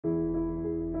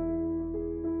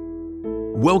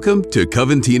Welcome to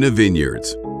Coventina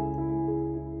Vineyards.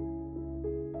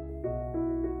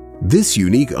 This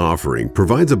unique offering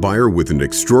provides a buyer with an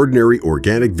extraordinary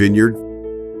organic vineyard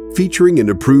featuring an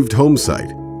approved home site.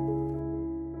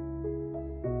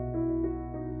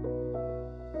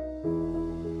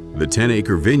 The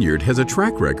 10-acre vineyard has a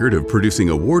track record of producing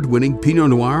award-winning Pinot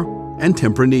Noir and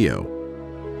Tempranillo.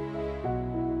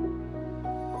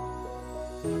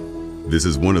 This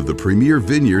is one of the premier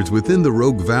vineyards within the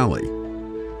Rogue Valley.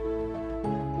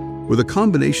 With a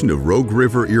combination of Rogue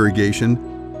River irrigation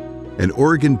and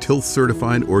Oregon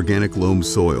Tilth-certified organic loam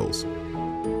soils,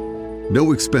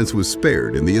 no expense was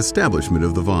spared in the establishment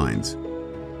of the vines.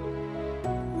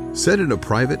 Set in a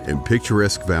private and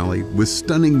picturesque valley with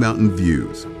stunning mountain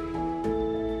views,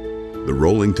 the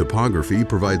rolling topography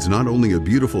provides not only a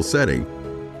beautiful setting,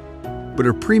 but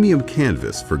a premium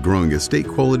canvas for growing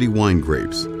estate-quality wine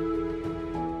grapes.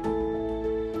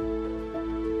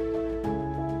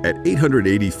 At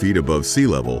 880 feet above sea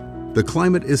level, the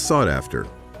climate is sought after,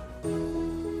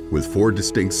 with 4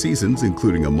 distinct seasons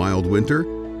including a mild winter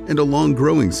and a long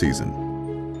growing season.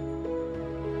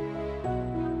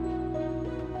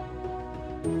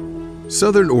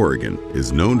 Southern Oregon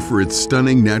is known for its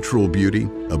stunning natural beauty,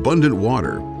 abundant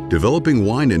water, developing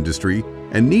wine industry,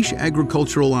 and niche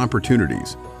agricultural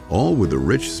opportunities, all with a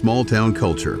rich small-town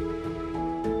culture.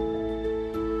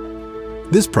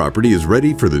 This property is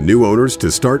ready for the new owners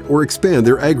to start or expand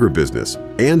their agribusiness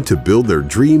and to build their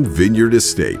dream vineyard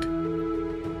estate.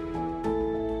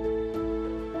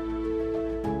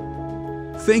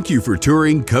 Thank you for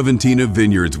touring Coventina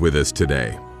Vineyards with us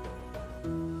today.